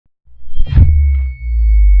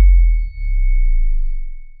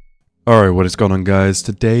Alright, what is going on, guys?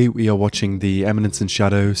 Today we are watching the Eminence and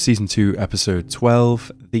Shadow Season 2 Episode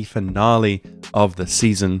 12, the finale of the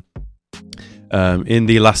season. In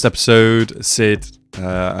the last episode, Sid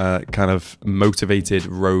kind of motivated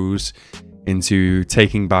Rose into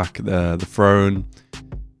taking back the throne,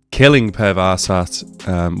 killing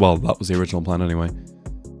Pervarsat. Well, that was the original plan anyway.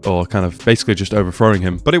 Or kind of basically just overthrowing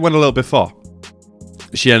him, but it went a little bit far.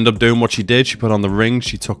 She ended up doing what she did. She put on the ring,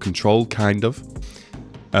 she took control, kind of.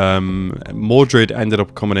 Mordred ended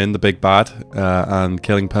up coming in, the big bad, and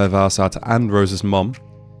killing Pervarsat and Rose's mum.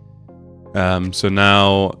 So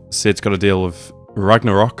now Sid's got to deal with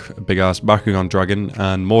Ragnarok, a big ass Bakugan dragon,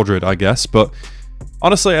 and Mordred, I guess. But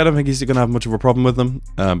honestly, I don't think he's going to have much of a problem with them.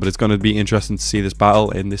 But it's going to be interesting to see this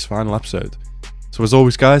battle in this final episode. So as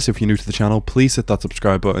always, guys, if you're new to the channel, please hit that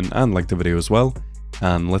subscribe button and like the video as well.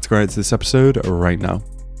 And let's go right into this episode right now.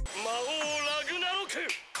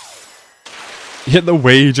 Yeah, the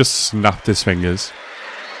way he just snapped his fingers.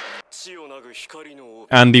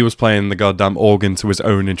 And he was playing the goddamn organ to his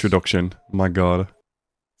own introduction. My god.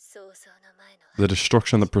 The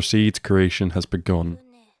destruction that precedes creation has begun.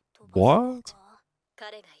 What?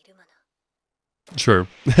 True.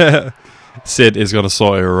 Sid is gonna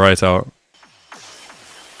sort it right out.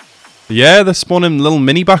 Yeah, they're spawning little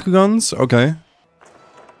mini Bakugans? Okay.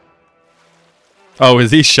 Oh, is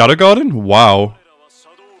he Shadow Garden? Wow.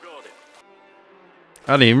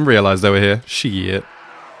 I didn't even realize they were here. Shit.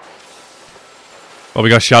 Oh, we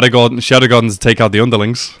got Shadow Gardens to take out the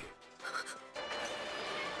underlings.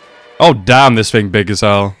 Oh, damn, this thing big as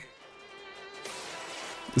hell.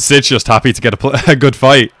 Sid's just happy to get a good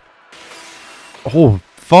fight. Oh,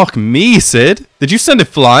 fuck me, Sid. Did you send it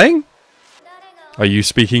flying? Are you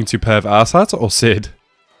speaking to Pervarsat or Sid?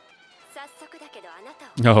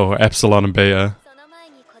 Oh, Epsilon and Beta.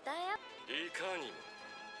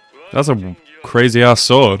 That's a crazy ass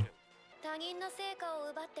sword.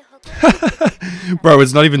 Bro,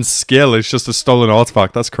 it's not even skill, it's just a stolen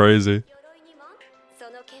artifact. That's crazy.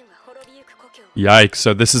 Yikes,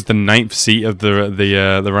 so this is the 9th seat of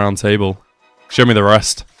the round table. Show me the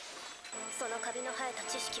rest.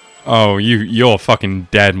 Oh, you're fucking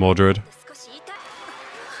dead, Mordred.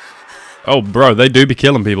 Oh, bro, they do be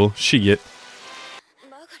killing people. Shit.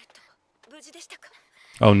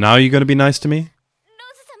 Oh, now you're gonna be nice to me?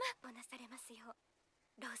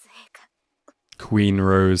 Queen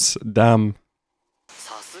Rose. Damn.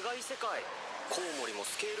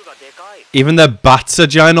 Even their bats are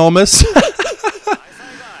ginormous.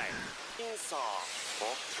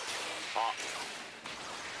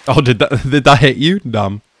 Oh, did that hit you?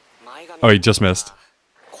 Damn. Oh, he just missed.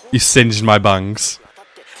 You singed my bangs.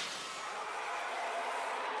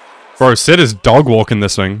 Bro, Sid is dog walking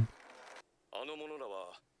this thing.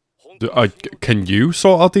 Can you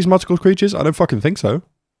sort out these magical creatures? I don't fucking think so.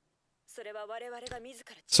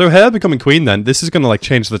 So her becoming queen then, this is gonna like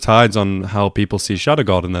change the tides on how people see Shadow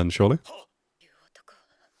Garden then, surely?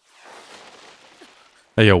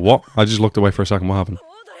 Hey yo, what? I just looked away for a second, what happened?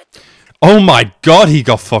 Oh my god, he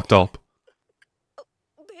got fucked up!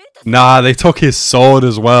 Nah, they took his sword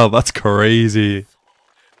as well, that's crazy.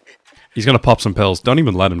 He's gonna pop some pills, don't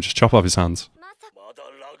even let him, just chop off his hands.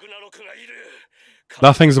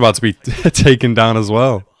 That thing's about to be taken down as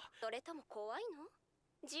well.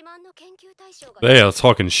 They are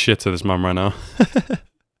talking shit to this man right now.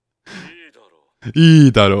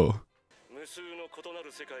 Idaro.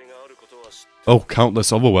 Oh,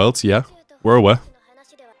 countless other worlds, yeah. We're aware.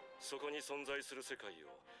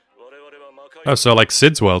 Oh, so like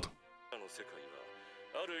Sid's world.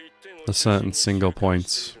 A certain single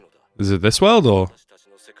point. Is it this world or?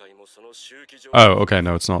 Oh, okay,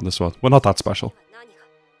 no, it's not this world. We're not that special.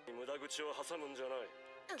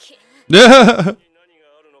 Yeah.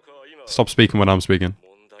 Stop speaking when I'm speaking.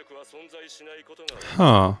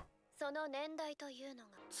 Huh.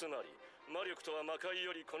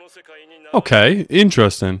 Okay,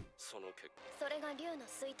 interesting.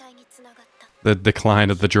 The decline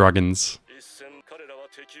of the dragons.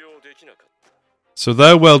 So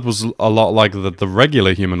their world was a lot like the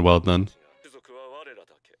regular human world then.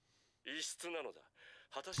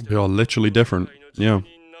 They are literally different. Yeah.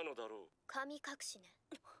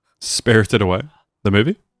 Spirited Away. The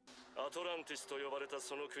movie?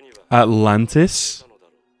 Atlantis?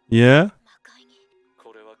 Yeah?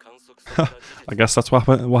 I guess that's what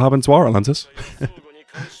happened to our Atlantis.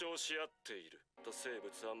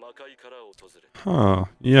 Huh,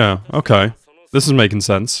 yeah, okay. This is making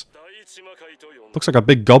sense. Looks like a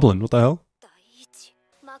big goblin, what the hell?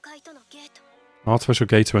 Artificial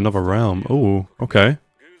gate to another realm. Ooh, okay.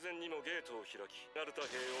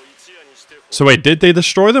 So wait, did they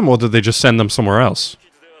destroy them or did they just send them somewhere else?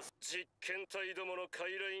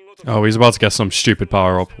 Oh, he's about to get some stupid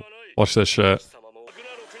power up. Watch this shit.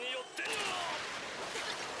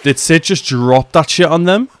 Did Sid just drop that shit on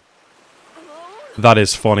them? That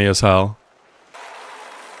is funny as hell.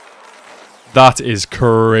 That is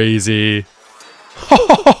crazy.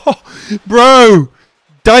 Bro!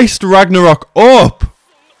 Diced Ragnarok up!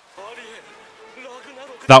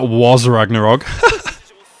 That was Ragnarok.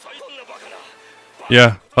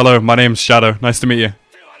 Yeah, hello, my name's Shadow. Nice to meet you.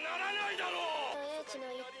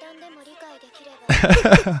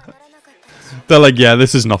 They're like, yeah,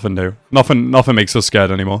 this is nothing new. Nothing makes us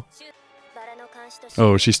scared anymore.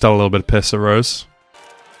 Oh, she's still a little bit pissed at Rose.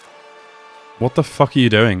 What the fuck are you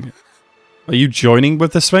doing? Are you joining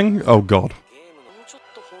with this thing? Oh god.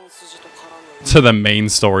 To the main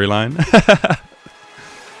storyline.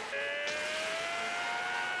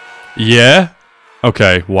 Yeah?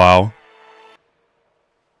 Okay, wow.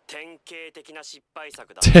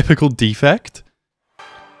 Typical defect?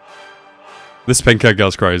 This pink hair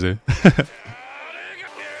girl's crazy.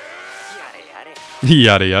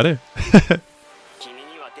 Yada yada.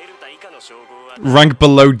 Rank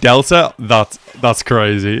below Delta? That's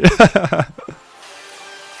crazy.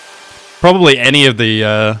 Probably any of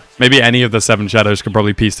the, maybe any of the 7 shadows could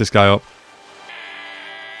probably piece this guy up.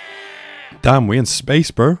 Damn, we in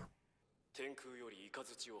space, bro.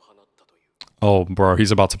 Oh, bro,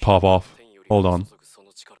 he's about to pop off. Hold on.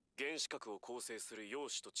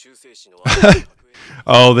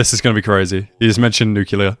 Oh, this is gonna be crazy. He just mentioned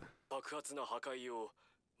nuclear.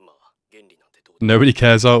 Nobody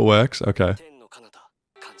cares how it works? Okay.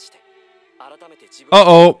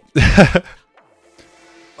 Uh-oh!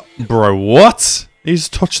 Bro, what? He's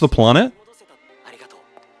touched the planet?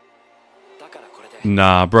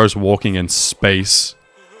 Nah, bro's walking in space.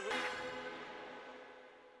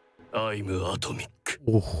 I'm atomic.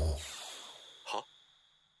 Oh.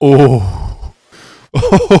 Oh.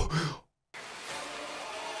 Oh.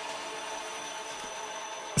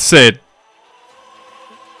 Sid.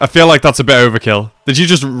 I feel like that's a bit overkill. Did you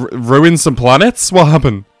just ruin some planets? What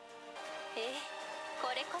happened?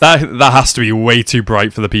 That has to be way too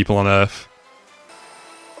bright for the people on Earth.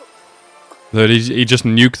 Did he just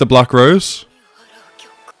nuke the Black Rose?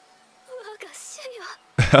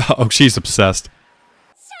 Oh, she's obsessed.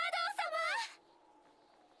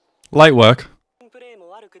 Light work.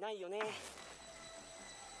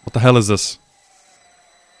 What the hell is this?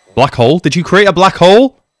 Black hole? Did you create a black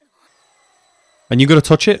hole? And you gotta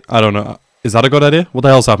touch it? I don't know. Is that a good idea? What the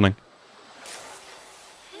hell's happening?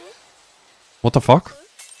 What the fuck?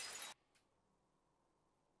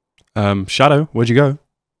 Shadow, where'd you go?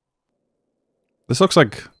 This looks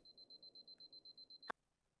like...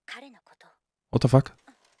 What the fuck?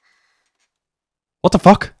 What the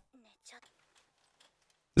fuck?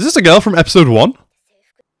 Is this a girl from episode 1?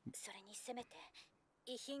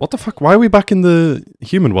 What the fuck? Why are we back in the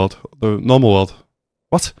human world? The normal world?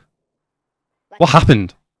 What? What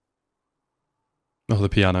happened? Oh, the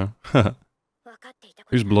piano.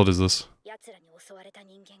 Whose blood is this?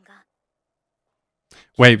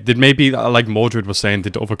 Wait, did maybe, like Mordred was saying,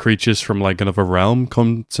 did other creatures from like another realm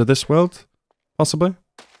come to this world? Possibly?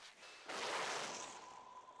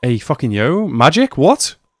 Hey, fucking yo? Magic?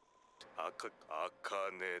 What?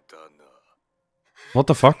 What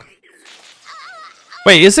the fuck?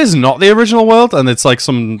 Wait, is this not the original world? And it's like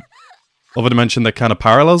some other dimension that kind of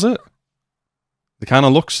parallels it? It kind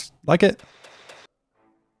of looks like it?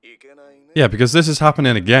 Yeah, because this is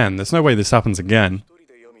happening again. There's no way this happens again.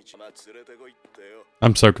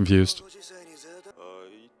 I'm so confused.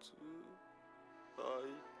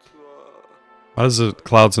 Why does the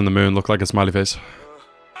clouds and the moon look like a smiley face?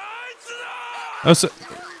 Oh, so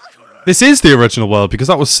this is the original world because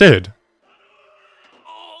that was Sid.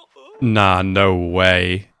 Nah, no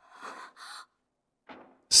way.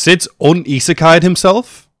 Sid's un-isekai'd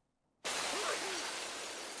himself?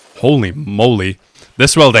 Holy moly.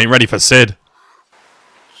 This world ain't ready for Sid.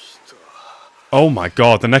 Oh my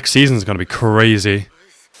god, the next season's gonna be crazy.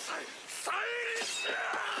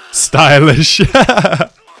 Stylish.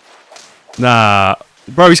 Nah.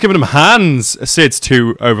 Bro, he's giving him hands. Sid's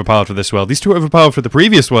too overpowered for this world. He's too overpowered for the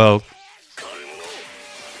previous world.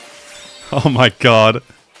 Oh my god.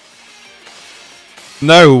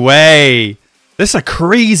 No way. This is a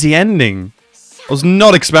crazy ending. I was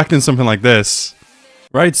not expecting something like this.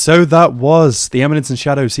 Right, so that was The Eminence and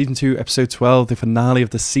Shadow Season 2, Episode 12, the finale of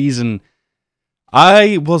the season.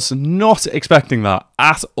 I was not expecting that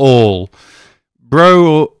at all.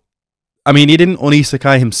 Bro, I mean, he didn't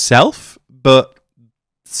un-isekai himself, but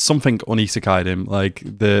something un-isekai'd him. Like,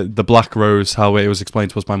 the Black Rose, how it was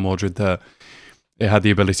explained to us by Mordred, that it had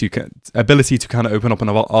the ability to kind of open up an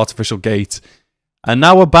artificial gate And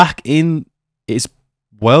now we're back in his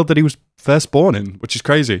world that he was first born in, which is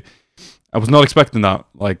crazy. I was not expecting that.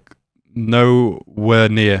 Like, nowhere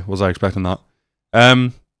near was I expecting that.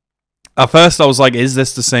 At first, I was like, is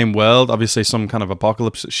this the same world? Obviously, some kind of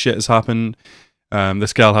apocalypse shit has happened.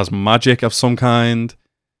 This girl has magic of some kind.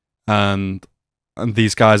 And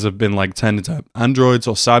these guys have been, like, turned into androids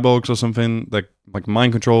or cyborgs or something. They're, like,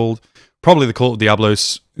 mind-controlled. Probably the cult of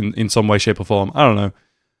Diablos in some way, shape, or form. I don't know.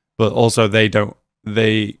 But also, I don't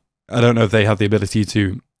know if they have the ability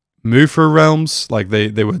to move through realms. Like,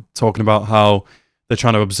 they were talking about how they're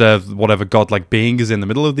trying to observe whatever godlike being is in the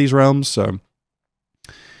middle of these realms. So,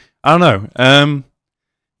 I don't know.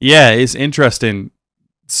 Yeah, it's interesting.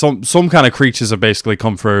 Some kind of creatures have basically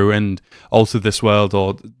come through and altered this world,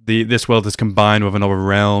 or this world is combined with another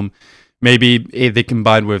realm. Maybe they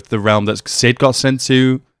combined with the realm that Sid got sent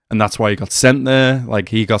to, and that's why he got sent there. Like,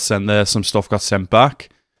 he got sent there, some stuff got sent back.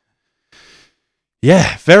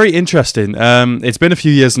 Yeah, very interesting. It's been a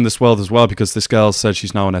few years in this world as well, because this girl said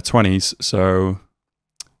she's now in her 20s, so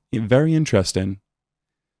very interesting.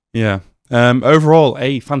 Yeah. Overall,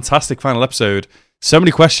 a fantastic final episode. So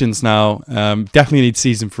many questions now. Definitely need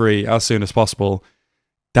season 3 as soon as possible.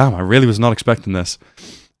 Damn, I really was not expecting this.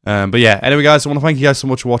 But yeah, anyway, guys, I want to thank you guys so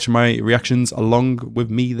much for watching my reactions along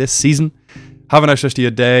with me this season. Have a nice rest of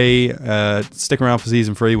your day. Stick around for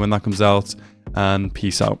season 3 when that comes out, and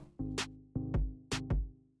peace out.